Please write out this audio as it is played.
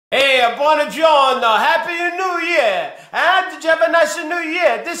here, buongiorno, happy new year. Did you have a nice new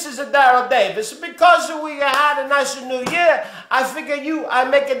year? This is a Daryl Davis. Because we had a nice new year, I figure I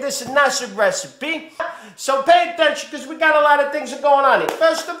make this a nice recipe. So pay attention because we got a lot of things going on here.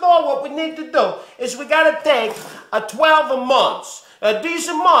 First of all, what we need to do is we got to take 12 months. These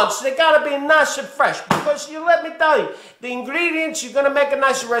months, they gotta be nice and fresh because let me tell you, the ingredients, you're gonna make a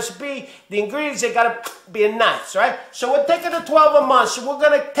nice recipe, the ingredients, they gotta be nice, right? So we're taking the 12 months, and we're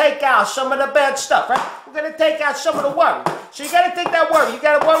gonna take out some of the bad stuff, right? We're gonna take out some of the worry. So you gotta take that worry, you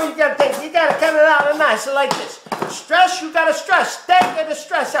gotta cut it out nice like this. Stress, you gotta stress. Take the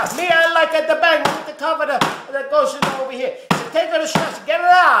stress out. Me, I like at the back with the cover that goes in over here. So take the stress, get it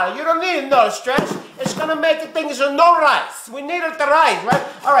out. You don't need no stress. It's gonna make things no rise. We need it to rise, right?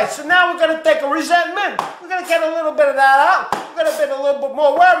 All right, so now we're gonna take a resentment. We're gonna get a little bit of that out. We're gonna get a little bit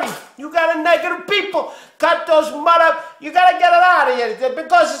more worry. You got a negative people. Cut those you gotta get it out of here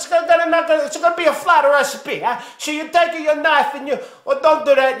because it's gonna be a flat recipe. Huh? So you take your knife and don't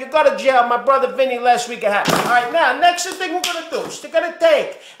do that. You go to jail. My brother Vinny last week it happened. All right, now next thing we're gonna do is we're gonna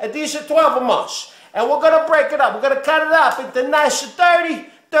take these 12 months and we're gonna break it up. We're gonna cut it up into nice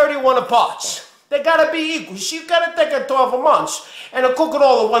 31 parts. They gotta be equal. So you gotta take 12 months and cook it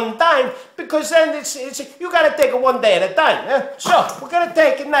all at one time because then you gotta take it one day at a time. Eh? So we're gonna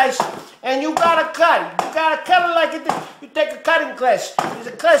take it nice and you gotta cut it. You gotta cut it like it. You take a cutting class. There's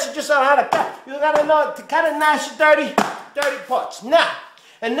a class you just on how to cut. You gotta know to cut it nice 30 parts. Now,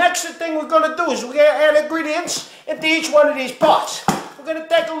 the next thing we're gonna do is we're gonna add ingredients into each one of these parts. We're gonna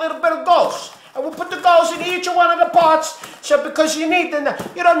take a little bit of goals. And we'll put the goals in each one of the parts. So because you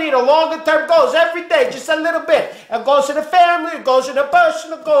don't need a longer term goals every day, just a little bit. It goes in the family, it goes in the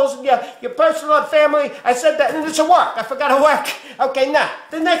personal, it goes in your personal and family. I said that, and it's a work. I forgot to work. Okay, now,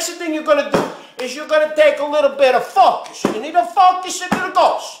 the next thing you're going to do is you're going to take a little bit of focus. You need to focus into the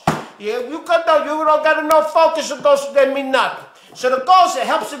goals. You don't got enough focus, the goals they mean nothing. So the goals, it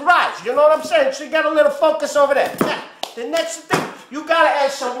helps it rise. You know what I'm saying? So you got a little focus over there. Now, the next thing, you got to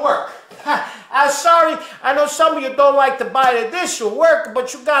add some work. I'm sorry, I know some of you don't like to buy the dish or work,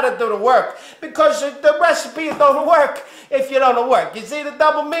 but you gotta do the work because the recipe don't work if you don't work. You see the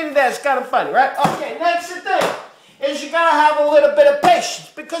double meaning there? It's kind of funny, right? Okay, next thing is you gotta have a little bit of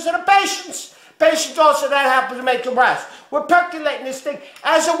patience because of the patience. Patience also that happens to make it rise. We're percolating this thing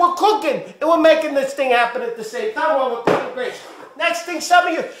as we're cooking, and we're making this thing happen at the same time while we're cooking grace. Next thing, some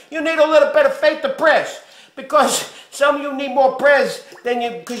of you need a little bit of faith and prayers. Because some of you need more prayers than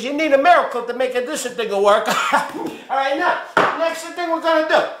because you need a miracle to make this thing work. All right, now, next thing we're going to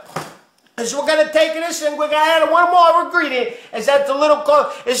do is we're going to take this and we're going to add one more ingredient.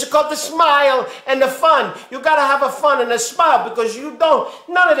 It's called the smile and the fun. You got to have a fun and a smile because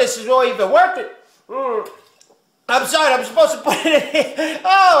none of this is really even worth it. I'm sorry, I'm supposed to put it in here.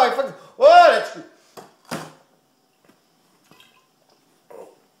 Oh, I forgot. Oh, that's good.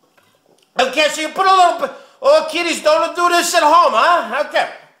 Okay, so you put a little bit. Oh, kiddies, don't do this at home, huh? Okay.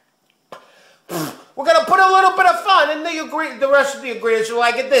 We're going to put a little bit of fun in the rest of the ingredients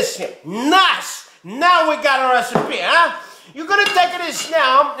like this here. Nice. Now we got a recipe, huh? You're going to take this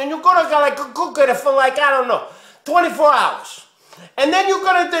now, and you're going to cook it for I don't know, 24 hours. And then you're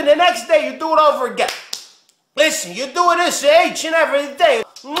going to do the next day, you do it over again. Listen, you're doing this each and every day.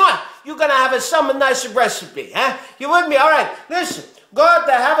 You're going to have a nice recipe, huh? You with me? All right, listen. Go out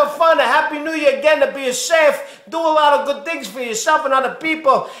there, have a fun, a happy new year again, to be safe, do a lot of good things for yourself and other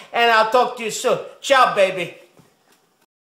people, and I'll talk to you soon. Ciao, baby.